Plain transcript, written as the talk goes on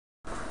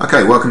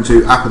Okay, welcome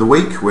to App of the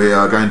Week. We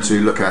are going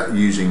to look at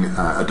using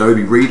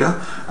Adobe Reader,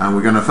 and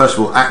we're going to first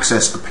of all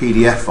access a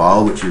PDF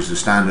file, which is the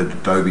standard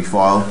Adobe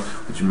file,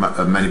 which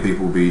many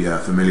people will be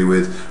familiar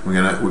with.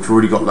 We've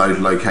already got those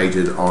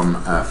located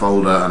on a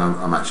folder, and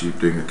I'm actually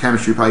doing a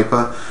chemistry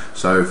paper.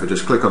 So if I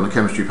just click on the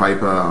chemistry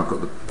paper, I've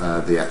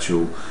got the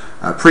actual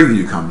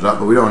preview comes up,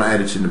 but we don't want to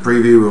edit in the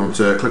preview. We want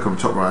to click on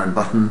the top right hand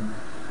button,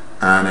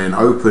 and then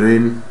open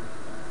in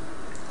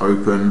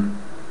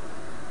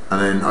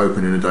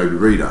Adobe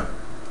Reader.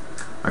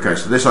 Okay,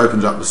 so this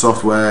opens up the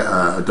software,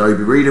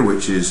 Adobe Reader,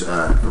 which is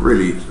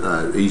really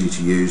easy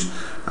to use.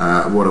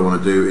 What I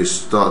want to do is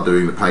start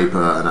doing the paper,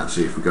 and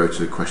actually if we go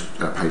to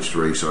page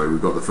 3, sorry,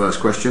 we've got the first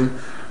question.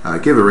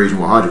 Give a reason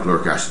why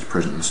hydrochloric acid is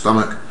present in the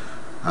stomach.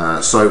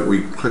 So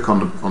we click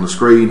on the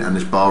screen, and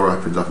this bar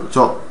opens up at the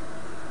top.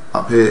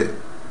 Up here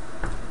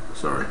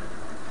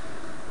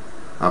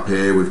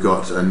we've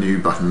got a new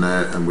button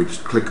there, and we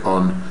just click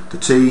on the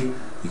T.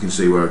 You can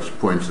see where it's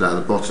pointed to that at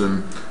the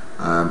bottom,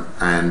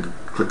 and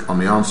click on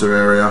the answer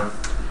area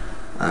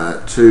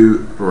to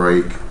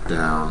break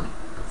down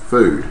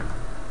food.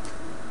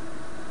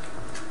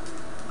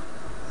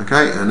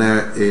 Okay, and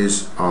there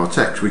is our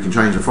text. We can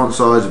change the font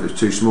size if it's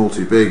too small,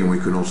 too big, and we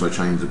can also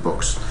change the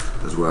box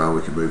as well.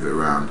 We can move it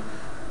around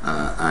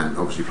and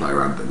obviously play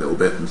around with it a little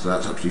bit, and so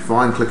that's absolutely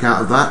fine. Click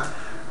out of that,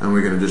 and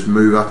we're going to just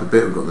move up a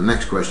bit. We've got the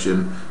next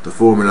question. The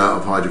formula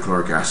of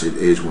hydrochloric acid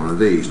is one of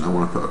these, and I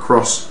want to put a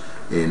cross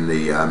in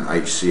the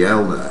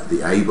HCl,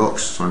 the A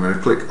box. So I'm going to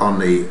click on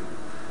the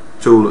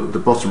tool at the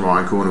bottom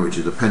right corner, which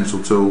is the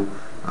pencil tool.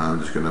 I'm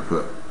just going to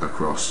put a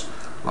cross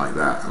like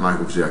that, and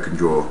obviously I can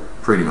draw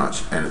pretty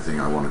much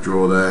anything I want to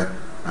draw there,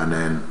 and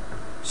then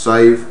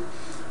save,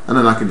 and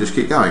then I can just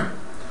keep going.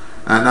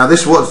 Now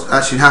this what's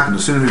actually happened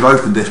as soon as we've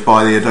opened this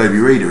by the Adobe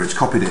Reader, it's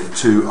copied it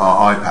to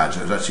our iPad,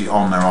 so it's actually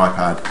on their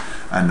iPad,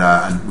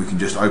 and we can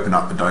just open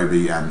up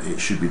Adobe and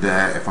it should be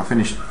there. If I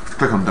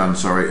click on done,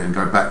 and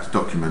go back to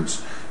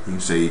documents, you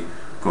can see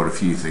got a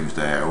few things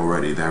there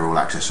already. They're all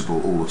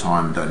accessible all the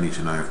time. Don't need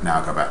to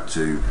now go back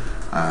to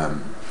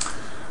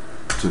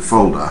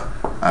folder.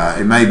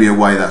 It may be a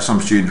way that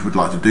some students would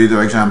like to do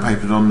their exam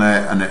papers on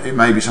there, and it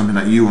may be something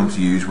that you want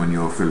to use when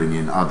you're filling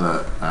in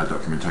other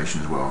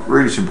documentation as well.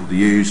 Really simple to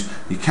use.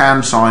 You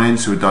can sign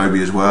into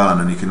Adobe as well,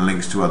 and then you can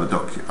link to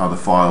other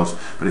files.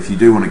 But if you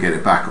do want to get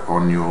it back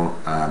on your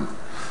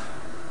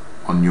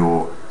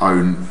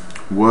own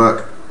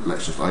work,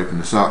 let's just open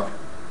this up.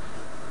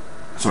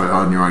 Sorry,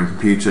 on your own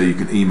computer, you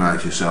can email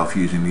it yourself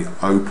using the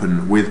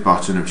Open With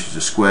button, which is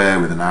a square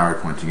with an arrow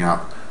pointing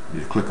up.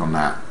 You click on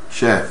that,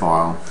 share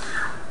file,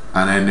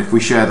 and then if we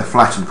share the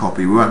flattened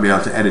copy, we won't be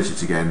able to edit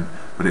it again,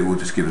 but it will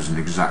just give us an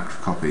exact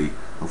copy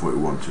of what we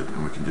wanted,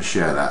 and we can just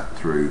share that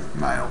through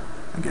mail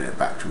and get it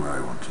back to where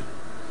we wanted.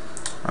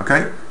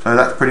 Okay, so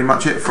that's pretty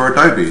much it for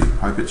Adobe.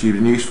 Hope it's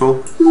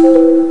useful.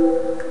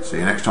 See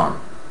you next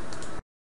time.